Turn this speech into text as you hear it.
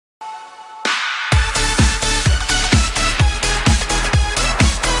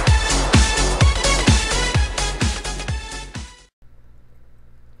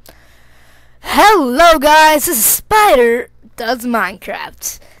Hello guys, this is Spider Does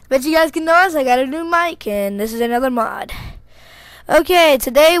Minecraft. Bet you guys can notice I got a new mic and this is another mod. Okay,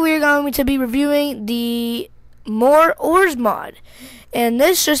 today we are going to be reviewing the More Ores mod. And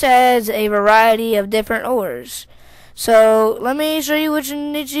this just adds a variety of different ores. So let me show you which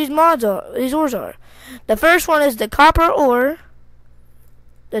these ores are. The first one is the copper ore,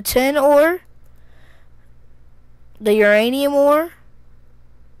 the tin ore, the uranium ore,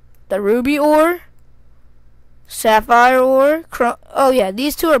 the ruby ore, sapphire ore, oh yeah,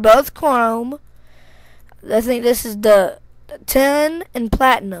 these two are both chrome. I think this is the tin and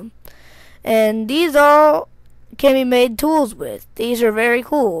platinum. And these all can be made tools with. These are very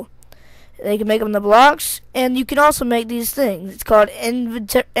cool. They can make them the blocks, and you can also make these things. It's called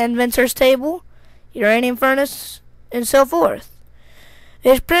inventor's table, uranium furnace, and so forth.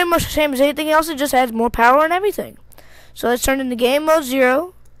 It's pretty much the same as anything else. It just adds more power and everything. So let's turn into game mode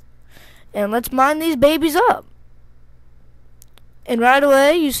 0. And let's mine these babies up. And right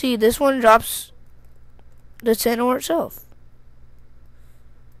away, you see this one drops the tin ore itself.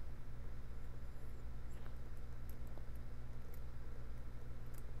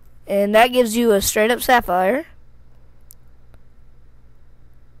 And that gives you a straight up sapphire.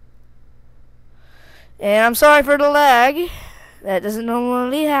 And I'm sorry for the lag. That doesn't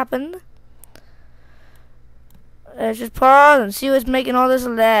normally happen. Let's just pause and see what's making all this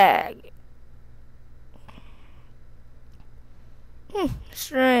lag.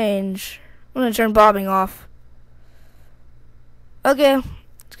 Strange. I'm gonna turn bobbing off. Okay,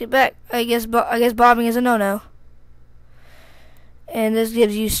 let's get back. I guess bobbing is a no-no. And this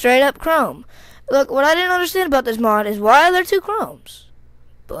gives you straight up chrome. Look, what I didn't understand about this mod is why are there two chromes?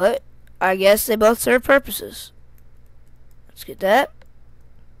 But I guess they both serve purposes. Let's get that.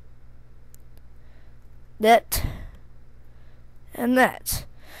 That. And that.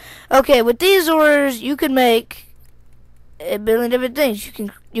 Okay, with these ores you can make a billion different things.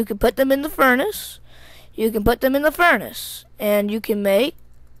 You can put them in the furnace. You can put them in the furnace, and you can make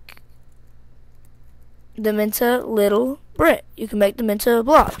them into little brick. You can make them into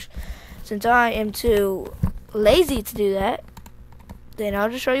blocks. Since I am too lazy to do that, then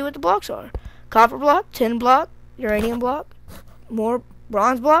I'll just show you what the blocks are: copper block, tin block, uranium block, more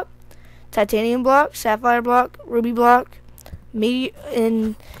bronze block, titanium block, sapphire block, ruby block, and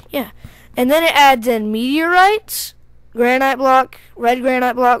then it adds in meteorites, granite block, red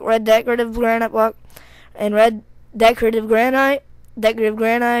decorative granite block, and red decorative granite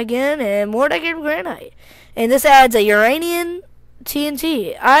again, and more decorative granite. And this adds a uranium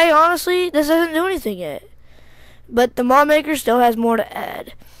TNT. This doesn't do anything yet, but the mod maker still has more to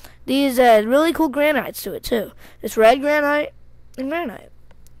add. These add really cool granites to it too. It's red granite and granite.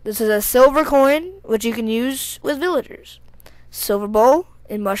 This is a silver coin, which you can use with villagers. Silver bowl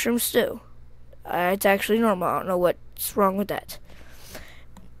and mushroom stew. It's actually normal. I don't know what's wrong with that.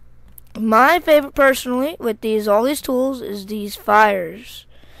 My favorite personally with all these tools is these fires.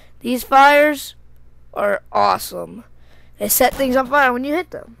 These fires are awesome. They set things on fire when you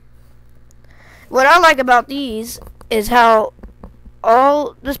hit them. What I like about these is how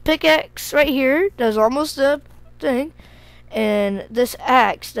this pickaxe right here does almost the thing, and this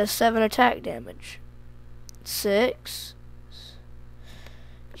axe does 7 attack damage. 6.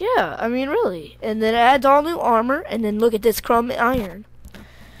 Yeah, I mean really. And then it adds all new armor, and then look at this chrome iron.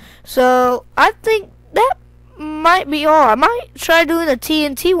 So I think that might be all. I might try doing a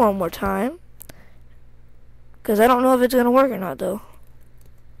TNT one more time, because I don't know if it's going to work or not though.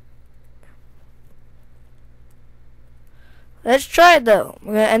 Let's try it though.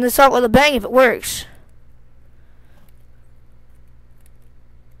 We're going to end this up with a bang if it works.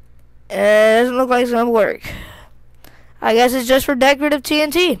 It doesn't look like it's going to work. I guess it's just for decorative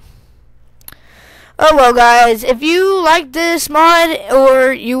TNT. Oh well, guys, if you like this mod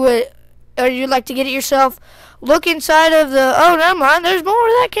or you'd like to get it yourself, look inside of the. Oh, never mind. There's more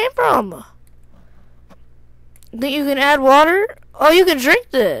where that came from. Think you can add water? Oh, you can drink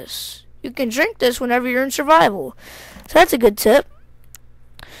this. You can drink this whenever you're in survival. So that's a good tip.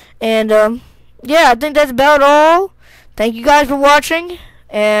 And yeah, I think that's about all. Thank you guys for watching,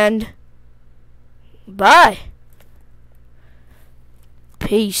 and bye.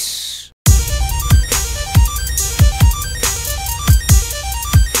 Peace.